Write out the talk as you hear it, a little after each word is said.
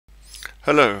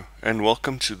Hello and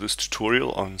welcome to this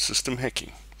tutorial on system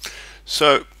hacking.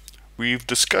 So we've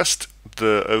discussed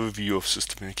the overview of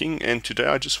system hacking, and today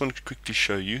I just want to quickly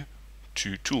show you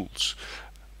two tools.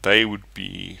 They would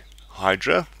be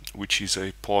Hydra, which is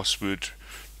a password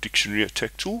dictionary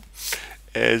attack tool,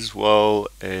 as well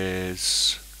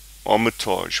as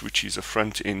Armitage, which is a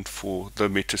front end for the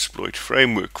Metasploit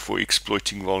framework for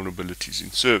exploiting vulnerabilities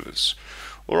in servers.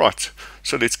 Alright,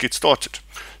 so let's get started.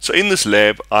 So in this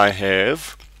lab I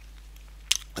have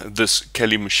this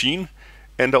Kali machine,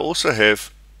 and I also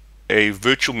have a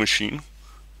virtual machine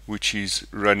which is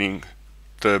running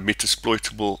the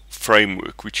Metasploitable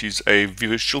framework, which is a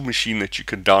virtual machine that you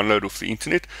can download off the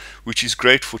internet, which is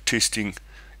great for testing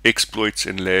exploits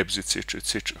and labs, etc,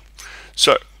 etc.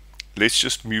 So let's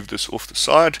just move this off the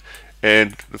side,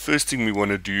 and the first thing we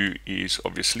want to do is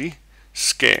obviously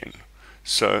scan.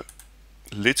 So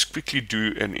let's quickly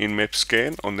do an nmap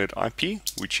scan on that IP,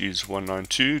 which is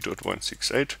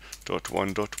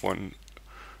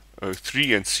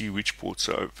 192.168.1.103, and see which ports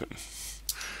are open.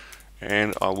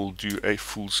 And I will do a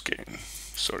full scan.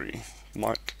 Sorry,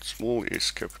 small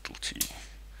s, capital T.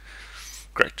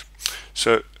 Great.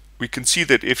 So we can see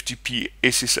that FTP,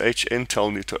 SSH, and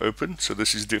Telnet are open. So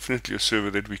this is definitely a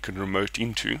server that we can remote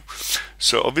into.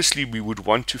 So obviously we would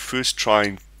want to first try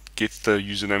and get the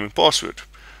username and password.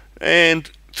 And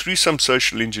through some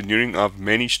social engineering, I've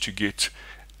managed to get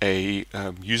a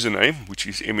username, which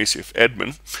is MSF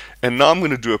admin, and now I'm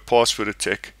going to do a password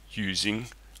attack using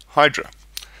Hydra.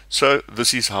 So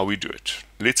this is how we do it.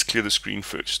 Let's clear the screen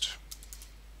first.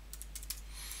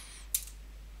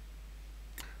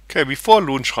 Okay, before I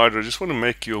launch Hydra, I just want to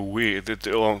make you aware that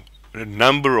there are a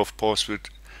number of password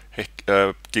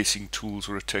guessing tools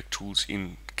or attack tools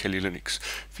in Kali Linux.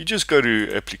 If you just go to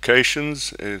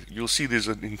applications, you'll see there's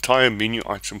an entire menu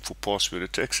item for password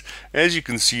attacks. As you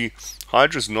can see,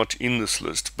 Hydra is not in this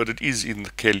list, but it is in the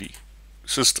Kali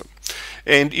system.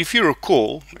 And if you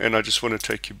recall, and I just want to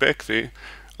take you back there,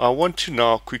 I want to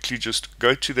now quickly just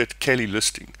go to that Kali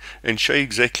listing and show you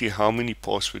exactly how many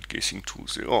password guessing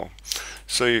tools there are.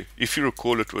 So if you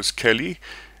recall, it was Kali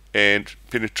and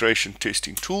penetration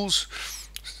testing tools.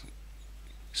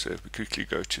 So if we quickly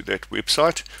go to that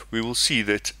website, we will see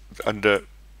that under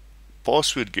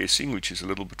password guessing, which is a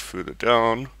little bit further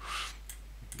down,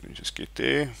 let me just get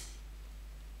there,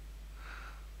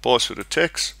 password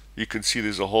attacks, you can see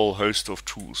there's a whole host of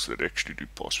tools that actually do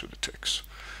password attacks.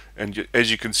 And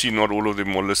as you can see, not all of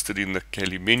them are listed in the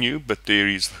Kali menu, but there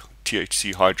is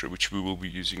THC Hydra, which we will be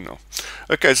using now.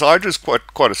 Okay, so Hydra is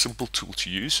quite a simple tool to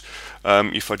use.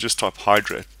 If I just type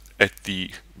Hydra at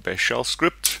the bash shell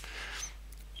script,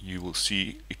 you will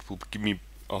see it will give me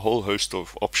a whole host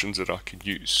of options that I can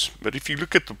use. But if you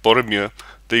look at the bottom here,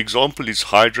 the example is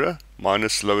Hydra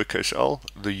minus lowercase l,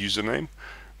 the username,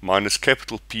 minus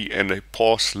capital P, and a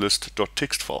pass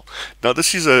list.txt file. Now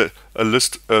this is a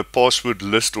password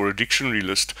list or a dictionary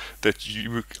list that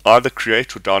you either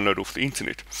create or download off the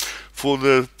internet. For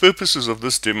the purposes of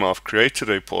this demo, I've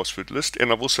created a password list,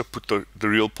 and I've also put the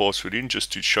real password in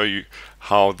just to show you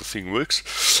how the thing works.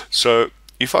 So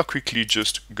if I quickly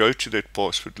just go to that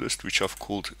password list, which I've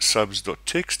called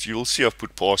subs.txt, you'll see I've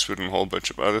put password and a whole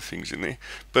bunch of other things in there.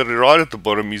 But right at the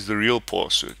bottom is the real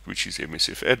password, which is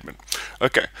MSF admin.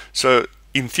 Okay, so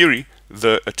in theory,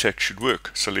 the attack should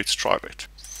work. So let's try that.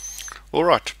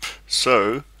 Alright,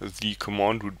 so the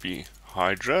command would be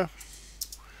Hydra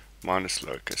minus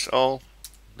lowercase l,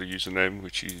 the username,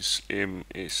 which is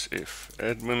MSF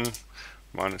admin,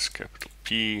 minus capital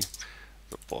P,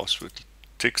 the password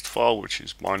text file, which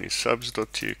is mine is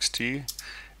subs.txt,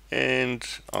 and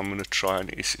I'm going to try an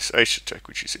SSH attack,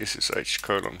 which is ssh://,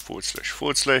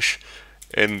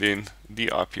 and then the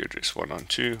IP address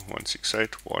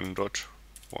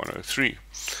 192.168.1.103.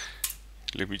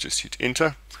 Let me just hit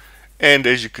enter, and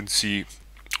as you can see,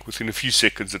 within a few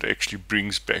seconds it actually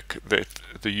brings back the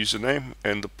username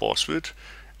and the password,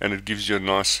 and it gives you a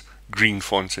nice green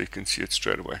font so you can see it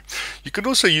straight away. You can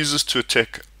also use this to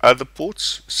attack other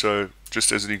ports. So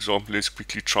just as an example, let's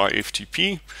quickly try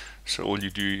FTP. So all you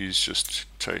do is just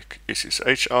take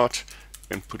SSH out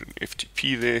and put an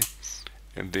FTP there,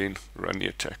 and then run the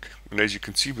attack. And as you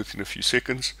can see, within a few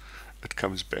seconds it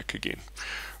comes back again.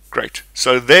 Great.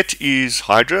 So that is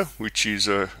Hydra, which is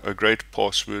a great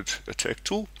password attack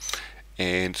tool.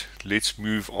 And let's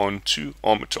move on to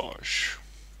Armitage.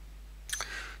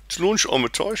 To launch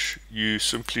Armitage, you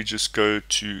simply just go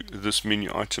to this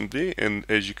menu item there, and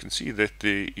as you can see that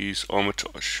there is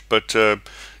Armitage. But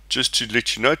just to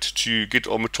let you know, to get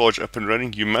Armitage up and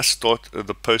running, you must start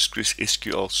the Postgres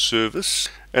SQL service,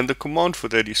 and the command for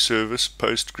that is service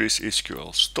Postgres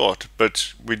SQL start.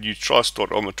 But when you try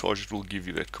start Armitage, it will give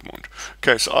you that command.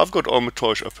 Okay, so I've got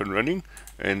Armitage up and running,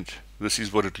 and this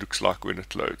is what it looks like when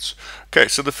it loads. Okay,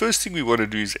 so the first thing we want to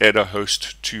do is add a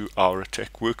host to our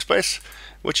attack workspace.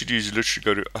 What you do is you literally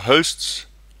go to hosts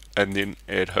and then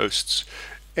add hosts.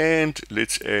 And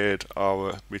let's add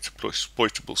our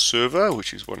Metasploitable server,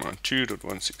 which is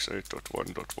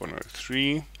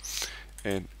 192.168.1.103,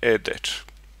 and add that.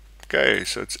 Okay,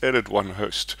 so it's added one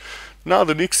host. Now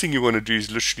the next thing you want to do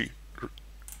is literally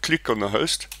click on the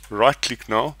host, right click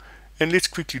now, and let's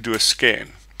quickly do a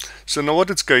scan. So now what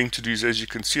it's going to do is, as you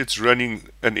can see, it's running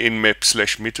an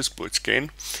nmap/metasploit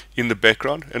scan in the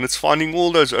background, and it's finding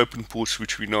all those open ports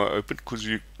which we know are open because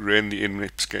we ran the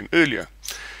nmap scan earlier.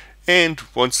 And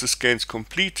once the scan's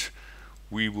complete,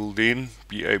 we will then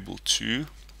be able to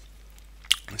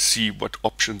see what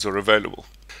options are available.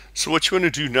 So what you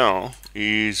want to do now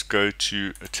is go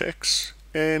to attacks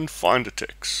and find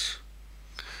attacks.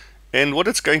 And what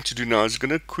it's going to do now is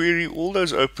going to query all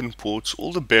those open ports,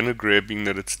 all the banner grabbing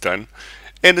that it's done,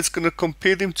 and it's going to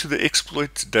compare them to the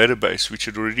exploit database which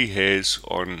it already has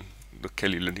on the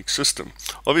Kali Linux system.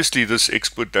 Obviously this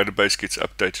exploit database gets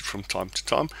updated from time to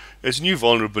time as new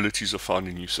vulnerabilities are found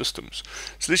in new systems.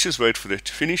 So let's just wait for that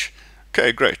to finish.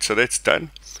 Okay, great, so that's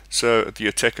done. So the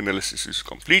attack analysis is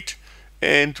complete,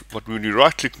 and when you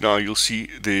right click now, you'll see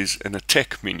there's an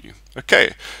attack menu.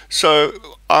 Okay, so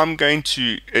I'm going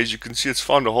to, as you can see, it's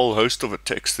found a whole host of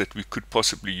attacks that we could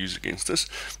possibly use against this,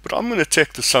 but I'm going to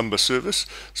attack the Samba service,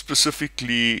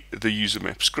 specifically the user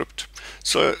map script.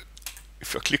 So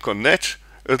if I click on that,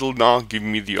 it'll now give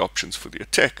me the options for the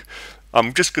attack.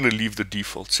 I'm just going to leave the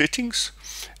default settings,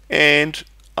 and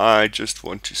I just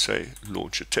want to say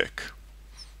launch attack.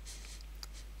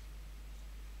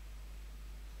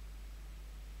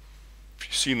 If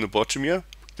you see in the bottom here,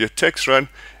 the attack's run,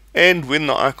 and when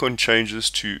the icon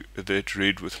changes to that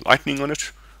red with lightning on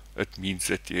it, it means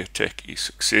that the attack is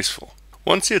successful.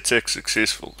 Once the attack's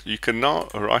successful, you can now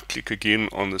right click again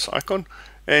on this icon,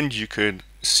 and you can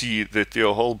see that there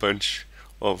are a whole bunch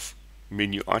of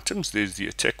menu items. There's the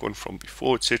attack one from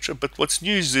before, etc. But what's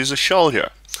new is there's a shell here,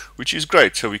 which is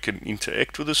great. So we can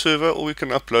interact with the server, or we can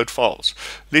upload files.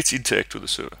 Let's interact with the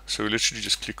server. So we literally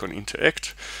just click on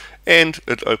interact, and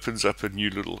it opens up a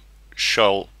new little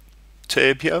shell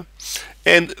tab here.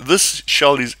 And this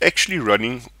shell is actually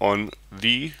running on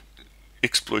the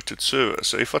exploited server.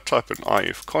 So if I type in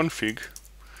ifconfig,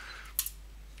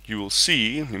 you will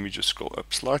see, let me just scroll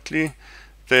up slightly,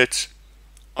 that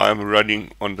I'm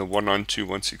running on the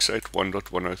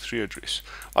 192.168.1.103 address.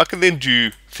 I can then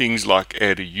do things like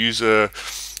add a user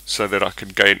so that I can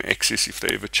gain access if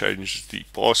they ever change the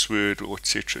password, or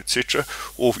etc.,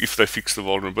 or if they fix the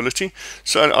vulnerability.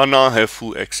 So I now have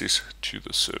full access to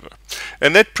the server.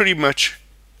 And that pretty much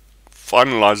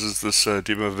finalizes this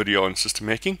demo video on system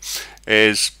hacking.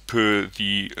 As per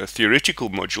the theoretical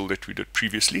module that we did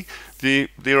previously, there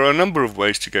are a number of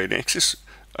ways to gain access.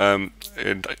 And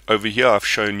over here I've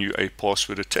shown you a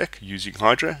password attack using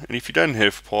Hydra, and if you don't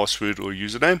have password or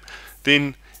username,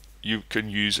 then you can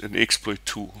use an exploit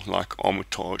tool like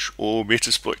Armitage or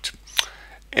Metasploit.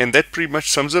 And that pretty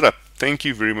much sums it up. Thank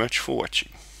you very much for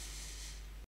watching.